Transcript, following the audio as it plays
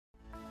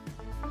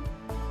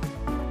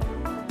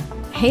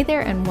Hey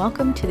there, and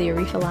welcome to the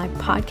Arifa Live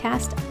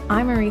podcast.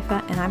 I'm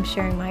Arifa, and I'm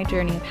sharing my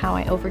journey of how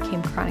I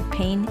overcame chronic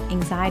pain,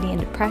 anxiety, and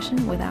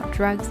depression without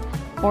drugs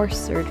or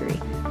surgery.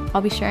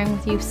 I'll be sharing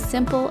with you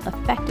simple,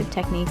 effective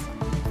techniques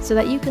so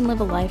that you can live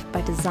a life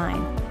by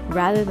design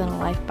rather than a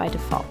life by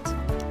default.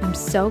 I'm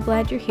so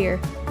glad you're here.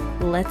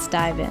 Let's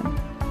dive in.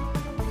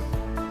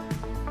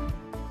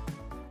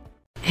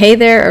 Hey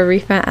there,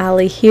 Arifa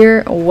Ali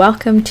here.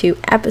 Welcome to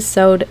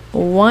episode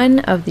 1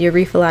 of the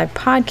Arifa Live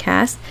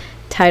podcast,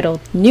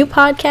 titled New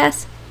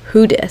Podcast,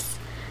 Who Dis?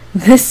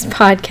 This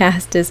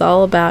podcast is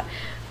all about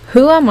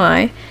who am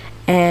I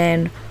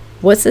and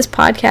what's this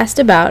podcast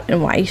about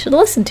and why you should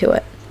listen to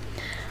it.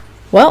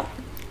 Well,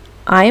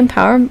 I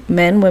empower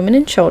men, women,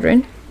 and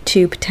children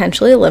to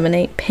potentially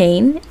eliminate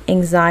pain,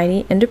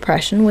 anxiety, and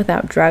depression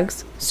without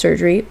drugs,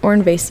 surgery, or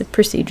invasive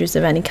procedures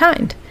of any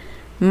kind.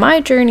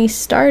 My journey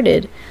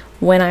started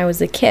when I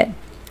was a kid.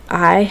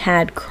 I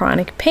had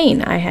chronic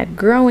pain. I had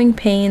growing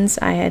pains.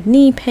 I had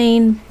knee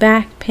pain,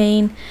 back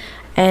pain,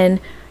 and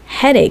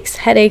headaches.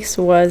 Headaches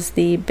was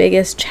the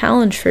biggest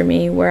challenge for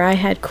me, where I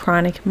had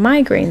chronic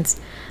migraines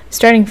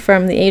starting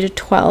from the age of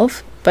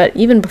 12, but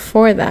even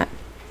before that.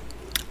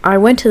 I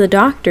went to the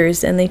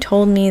doctors and they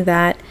told me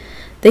that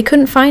they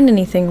couldn't find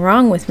anything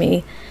wrong with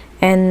me,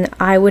 and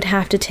I would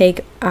have to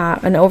take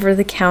an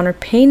over-the-counter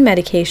pain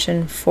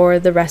medication for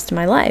the rest of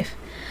my life.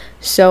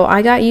 So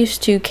I got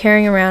used to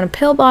carrying around a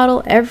pill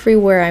bottle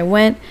everywhere I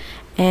went,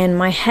 and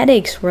my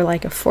headaches were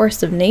like a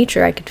force of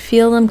nature. I could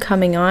feel them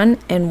coming on,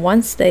 and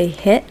once they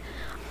hit,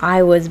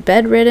 I was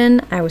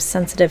bedridden. I was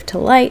sensitive to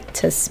light,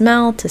 to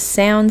smell, to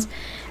sounds,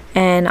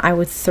 and I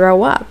would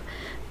throw up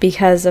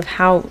because of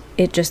how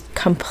it just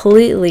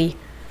completely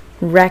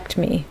wrecked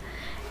me.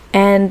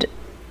 And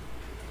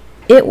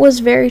it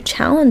was very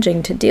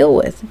challenging to deal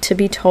with, to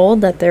be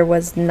told that there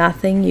was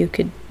nothing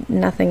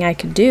I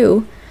could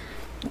do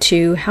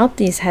to help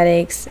these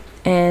headaches,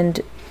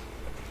 and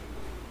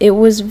it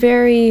was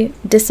very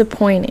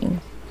disappointing.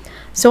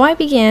 So I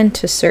began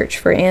to search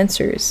for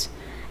answers,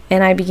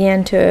 and I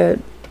began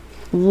to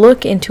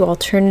look into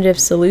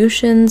alternative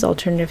solutions,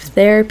 alternative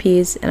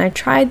therapies, and I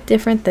tried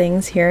different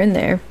things here and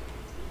there,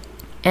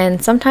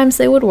 and sometimes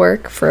they would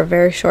work for a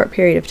very short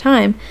period of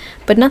time,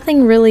 but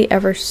nothing really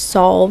ever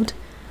solved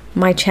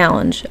my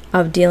challenge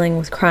of dealing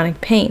with chronic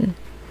pain.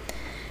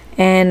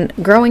 And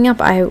growing up,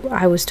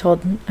 I was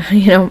told,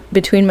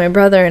 between my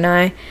brother and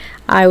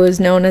I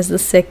was known as the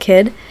sick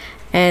kid.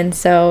 And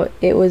so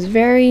it was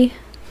very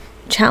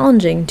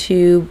challenging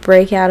to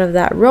break out of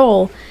that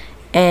role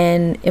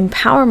and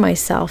empower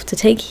myself to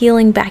take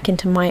healing back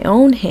into my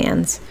own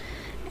hands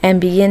and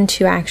begin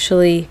to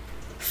actually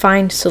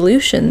find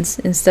solutions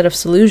instead of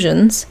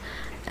solutions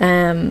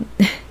in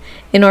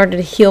order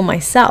to heal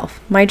myself.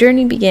 My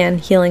journey began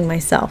healing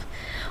myself.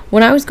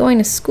 When I was going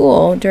to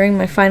school, during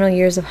my final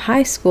years of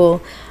high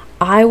school,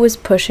 I was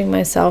pushing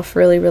myself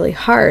really, really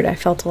hard. I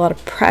felt a lot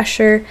of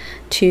pressure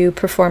to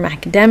perform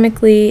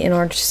academically in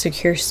order to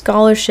secure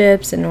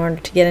scholarships, in order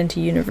to get into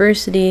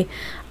university.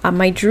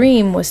 My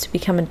dream was to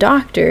become a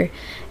doctor,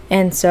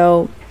 and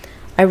so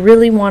I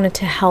really wanted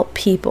to help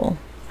people.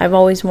 I've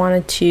always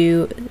wanted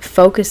to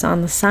focus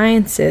on the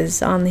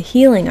sciences, on the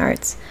healing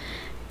arts,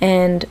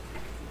 and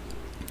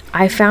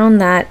I found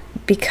that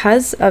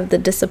because of the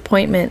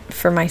disappointment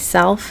for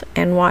myself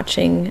and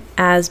watching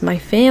as my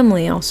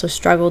family also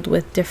struggled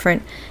with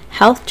different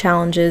health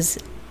challenges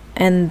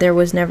and there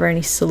was never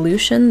any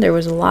solution, there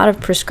was a lot of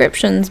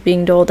prescriptions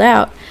being doled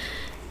out,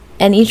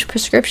 and each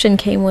prescription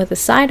came with a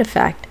side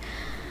effect.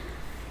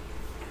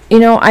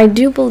 I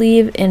do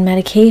believe in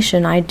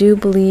medication, I do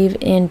believe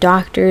in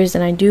doctors,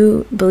 and I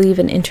do believe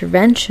in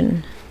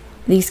intervention,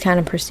 these kind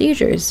of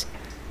procedures.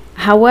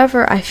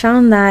 However, I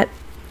found that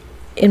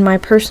in my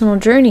personal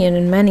journey and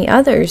in many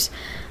others,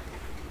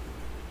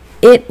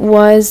 it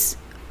was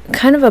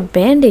kind of a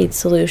band-aid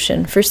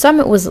solution. For some,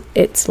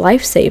 it's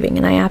life-saving,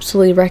 and I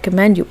absolutely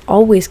recommend you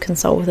always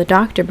consult with a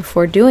doctor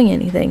before doing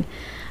anything.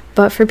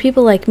 But for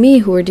people like me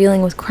who are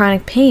dealing with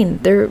chronic pain,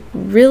 there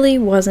really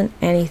wasn't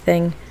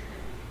anything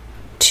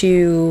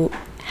to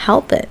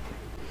help it.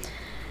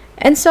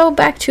 And so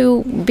back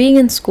to being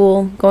in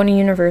school, going to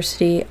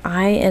university,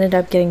 I ended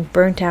up getting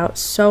burnt out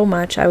so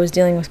much. I was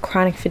dealing with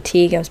chronic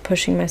fatigue. I was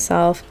pushing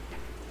myself.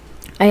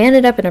 I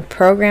ended up in a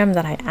program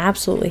that I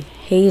absolutely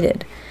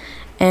hated.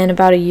 And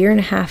about a year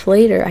and a half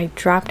later, I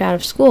dropped out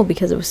of school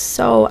because it was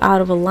so out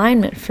of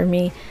alignment for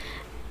me.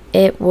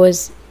 It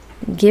was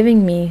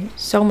giving me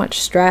so much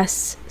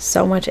stress,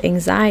 so much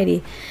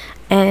anxiety.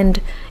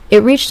 And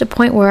it reached a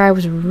point where I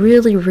was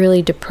really,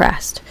 really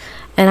depressed.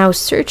 And I was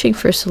searching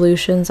for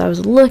solutions. I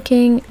was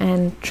looking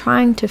and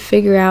trying to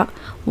figure out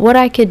what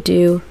I could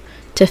do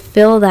to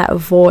fill that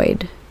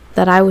void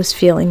that I was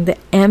feeling, the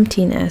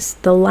emptiness,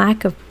 the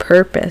lack of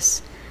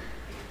purpose.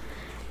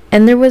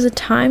 And there was a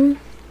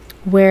time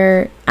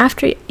where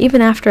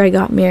even after I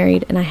got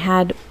married and I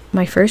had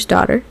my first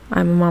daughter,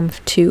 I'm a mom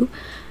of 2,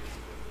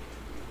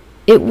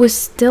 it was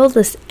still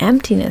this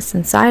emptiness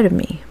inside of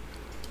me.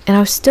 And I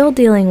was still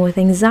dealing with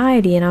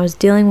anxiety, and I was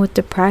dealing with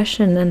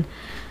depression, and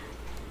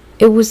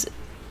it was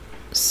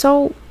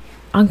so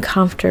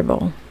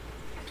uncomfortable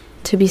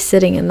to be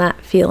sitting in that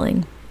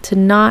feeling, to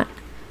not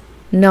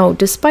know,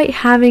 despite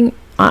having,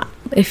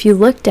 if you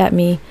looked at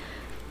me,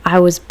 I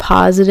was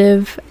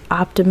positive,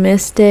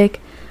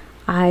 optimistic.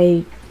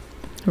 I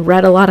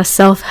read a lot of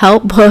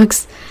self-help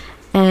books,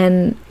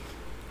 and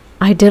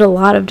I did a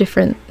lot of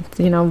different,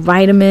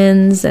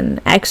 vitamins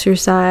and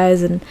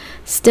exercise, and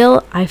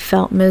still I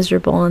felt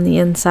miserable on the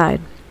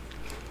inside.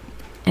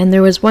 And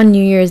there was one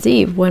New Year's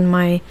Eve when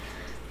my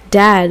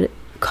dad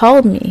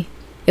called me.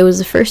 It was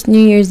the first New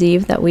Year's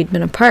Eve that we'd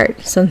been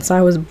apart since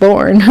I was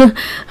born.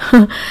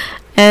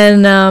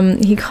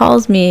 And he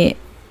calls me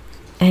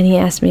and he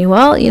asked me,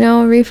 well,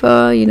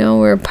 Arifa,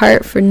 we're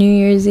apart for New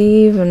Year's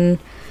Eve and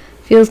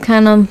feels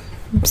kind of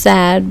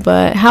sad,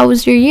 but how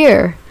was your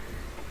year?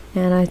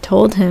 And I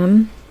told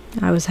him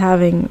I was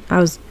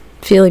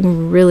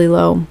feeling really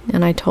low.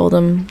 And I told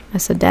him, I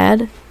said,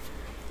 Dad,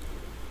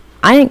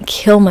 I didn't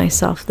kill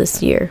myself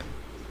this year.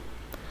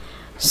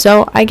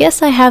 So I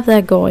guess I have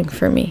that going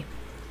for me.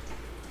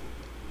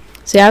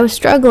 See, I was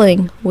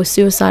struggling with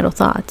suicidal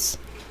thoughts.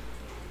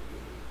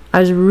 I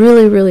was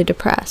really, really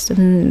depressed,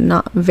 and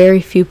not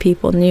very few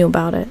people knew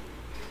about it.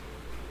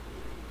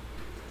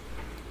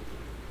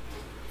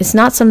 It's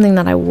not something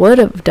that I would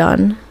have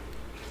done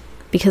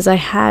because I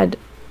had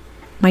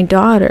my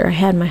daughter, I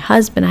had my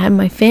husband, I had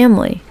my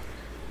family.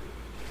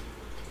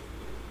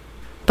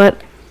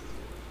 But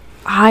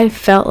I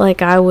felt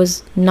like I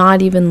was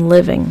not even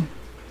living.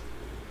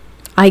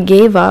 I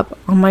gave up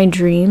on my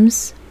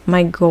dreams,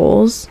 my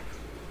goals.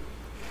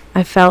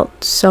 I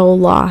felt so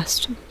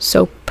lost,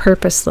 so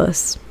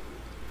purposeless.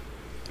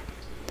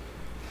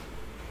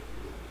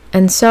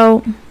 And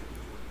so,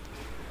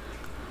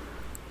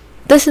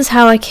 this is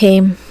how I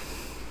came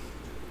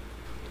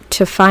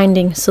to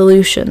finding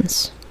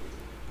solutions.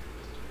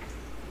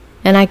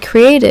 And I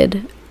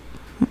created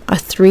a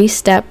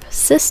 3-step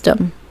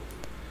system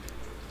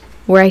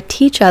where I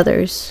teach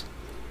others,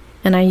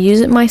 and I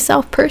use it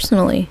myself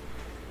personally,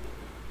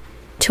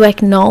 to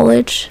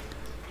acknowledge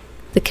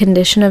the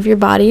condition of your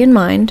body and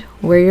mind,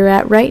 where you're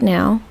at right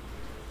now,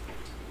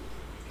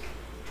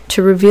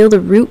 to reveal the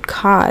root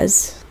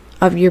cause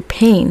of your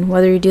pain,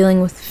 whether you're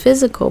dealing with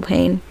physical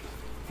pain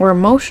or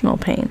emotional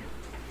pain,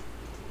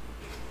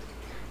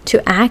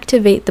 to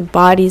activate the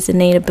body's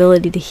innate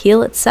ability to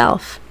heal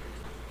itself.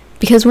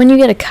 Because when you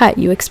get a cut,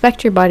 you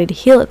expect your body to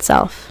heal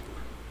itself.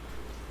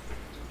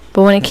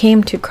 But when it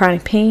came to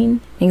chronic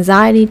pain,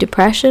 anxiety,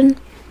 depression,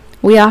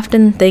 we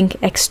often think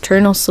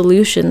external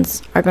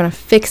solutions are going to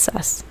fix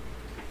us.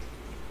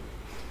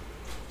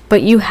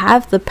 But you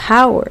have the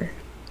power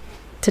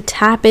to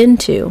tap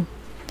into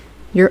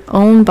your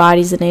own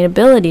body's innate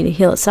ability to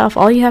heal itself.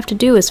 All you have to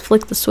do is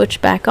flick the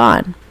switch back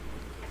on.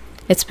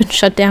 It's been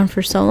shut down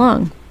for so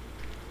long.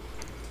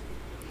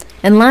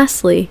 And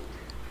lastly,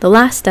 the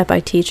last step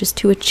I teach is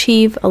to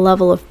achieve a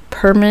level of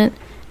permanent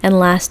and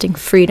lasting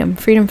freedom.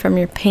 Freedom from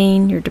your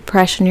pain, your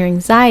depression, your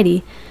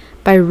anxiety,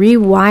 by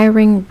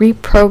rewiring,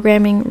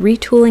 reprogramming,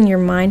 retooling your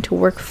mind to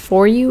work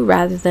for you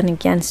rather than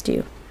against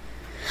you.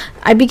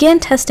 I began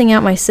testing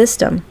out my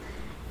system,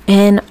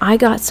 and I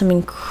got some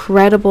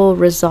incredible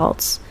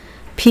results.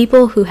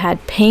 People who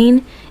had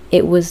pain,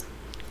 it was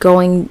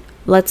going,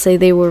 let's say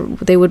they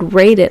would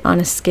rate it on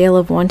a scale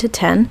of 1 to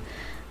 10.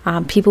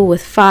 People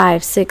with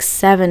 5, 6,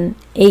 7,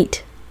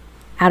 8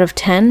 out of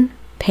 10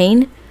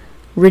 pain,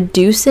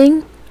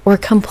 reducing or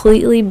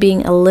completely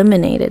being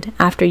eliminated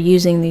after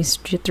using these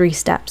 3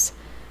 steps.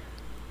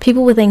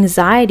 People with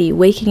anxiety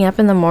waking up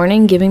in the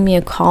morning, giving me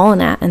a call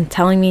and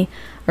telling me,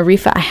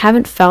 Arifa, I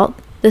haven't felt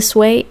this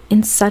way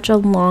in such a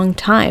long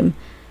time.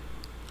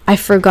 I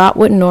forgot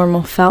what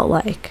normal felt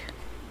like.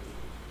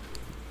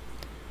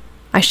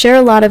 I share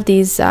a lot of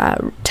these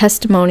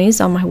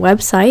testimonies on my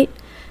website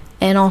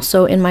and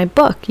also in my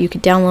book. You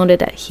can download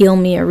it at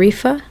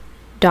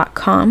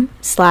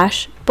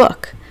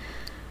healmearifa.com/book.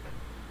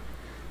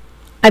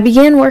 I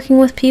began working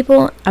with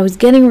people. I was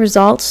getting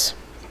results,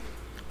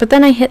 but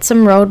then I hit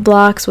some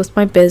roadblocks with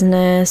my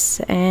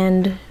business,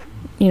 and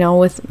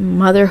with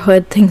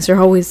motherhood, things are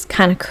always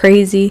kind of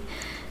crazy.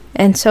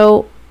 And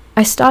so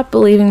I stopped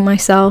believing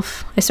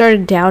myself. I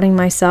started doubting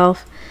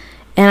myself,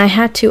 and I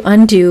had to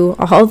undo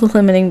all the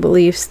limiting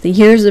beliefs, the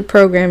years of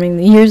programming,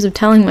 the years of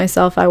telling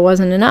myself I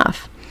wasn't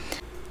enough.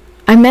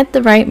 I met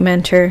the right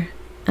mentor,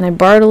 and I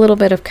borrowed a little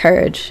bit of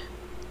courage.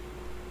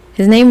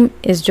 His name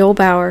is Joel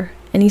Bauer,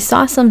 and he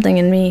saw something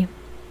in me,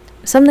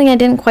 something I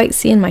didn't quite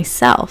see in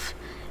myself,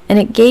 and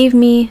it gave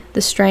me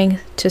the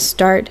strength to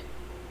start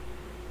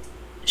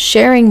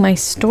sharing my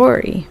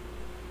story.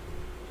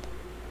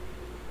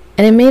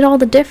 And it made all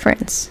the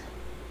difference.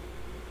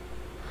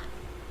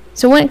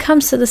 So when it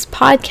comes to this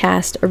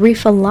podcast,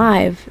 Arifa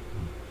Live,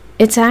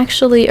 it's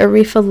actually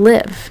Arifa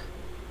Live.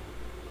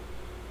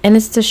 And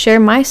it's to share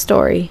my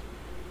story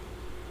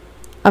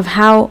of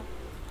how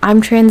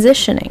I'm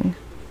transitioning,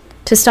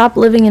 to stop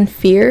living in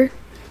fear,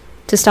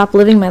 to stop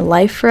living my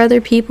life for other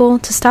people,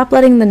 to stop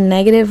letting the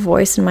negative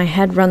voice in my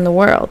head run the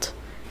world.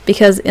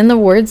 Because in the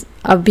words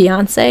of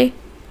Beyonce,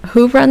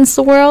 who runs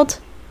the world?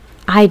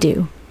 I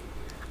do.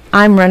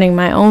 I'm running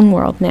my own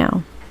world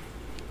now.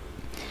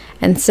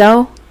 And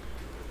so,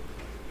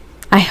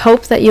 I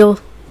hope that you'll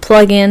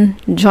plug in,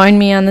 join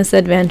me on this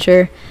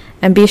adventure,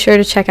 and be sure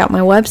to check out my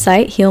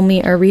website,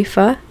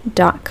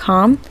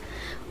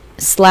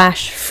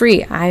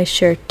 healmearifa.com/free. I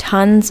share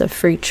tons of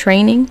free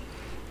training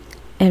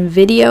and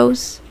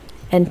videos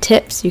and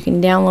tips. You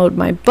can download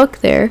my book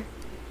there.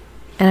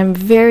 And I'm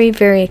very,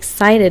 very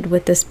excited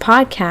with this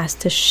podcast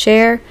to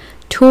share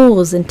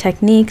tools and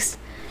techniques.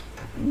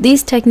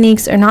 These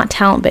techniques are not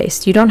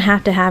talent-based. You don't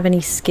have to have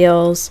any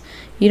skills.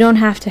 You don't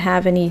have to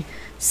have any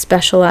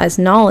specialized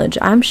knowledge.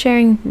 I'm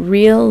sharing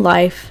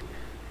real-life,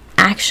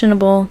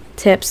 actionable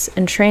tips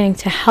and training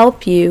to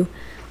help you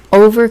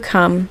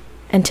overcome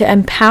and to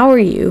empower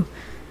you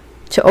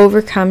to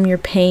overcome your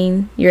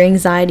pain, your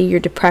anxiety, your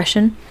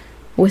depression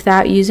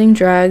without using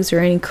drugs or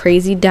any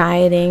crazy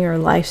dieting or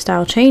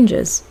lifestyle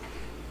changes.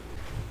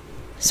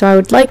 So I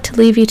would like to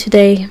leave you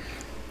today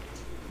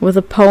with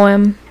a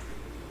poem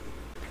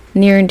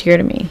near and dear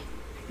to me.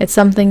 It's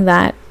something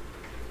that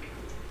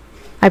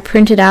I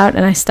printed out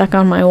and I stuck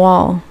on my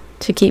wall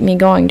to keep me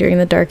going during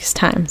the darkest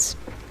times.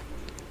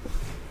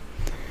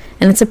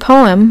 And it's a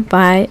poem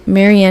by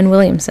Marianne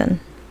Williamson.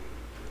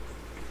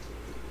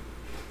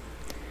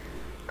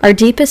 Our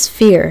deepest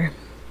fear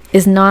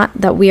is not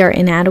that we are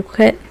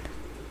inadequate.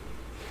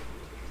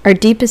 Our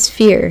deepest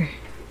fear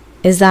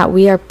is that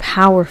we are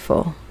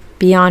powerful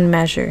beyond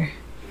measure.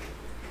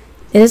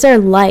 It is our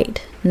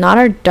light, not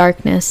our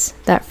darkness,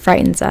 that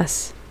frightens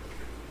us.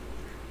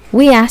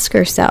 We ask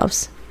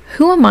ourselves,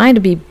 who am I to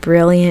be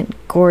brilliant,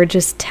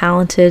 gorgeous,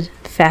 talented,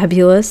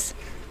 fabulous?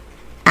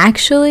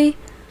 Actually,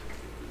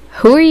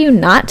 who are you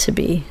not to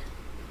be?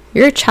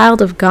 You're a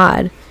child of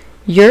God.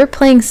 Your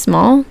playing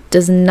small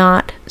does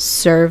not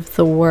serve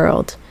the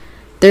world.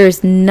 There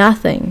is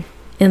nothing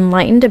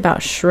enlightened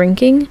about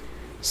shrinking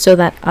so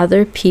that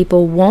other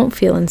people won't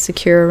feel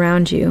insecure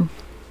around you.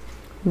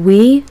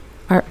 We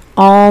are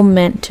all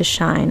meant to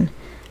shine,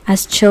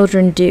 as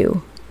children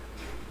do.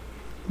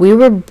 We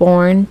were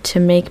born to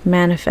make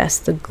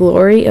manifest the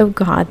glory of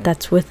God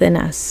that's within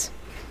us.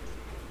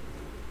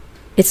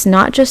 It's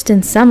not just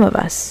in some of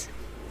us,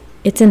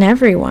 it's in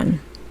everyone.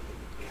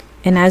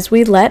 And as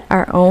we let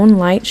our own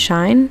light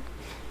shine,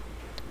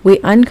 we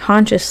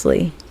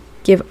unconsciously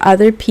give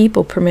other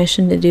people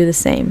permission to do the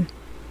same.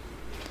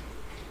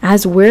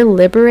 As we're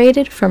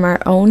liberated from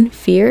our own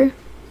fear,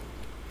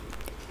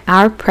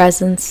 our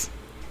presence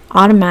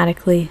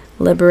automatically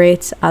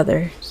liberates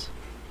others.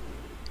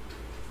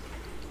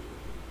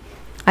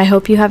 I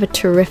hope you have a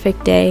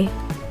terrific day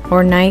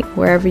or night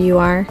wherever you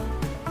are.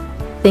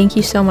 Thank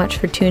you so much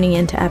for tuning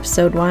in to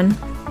episode 1.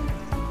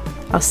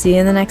 I'll see you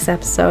in the next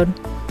episode.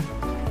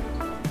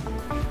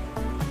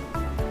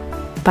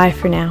 Bye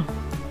for now.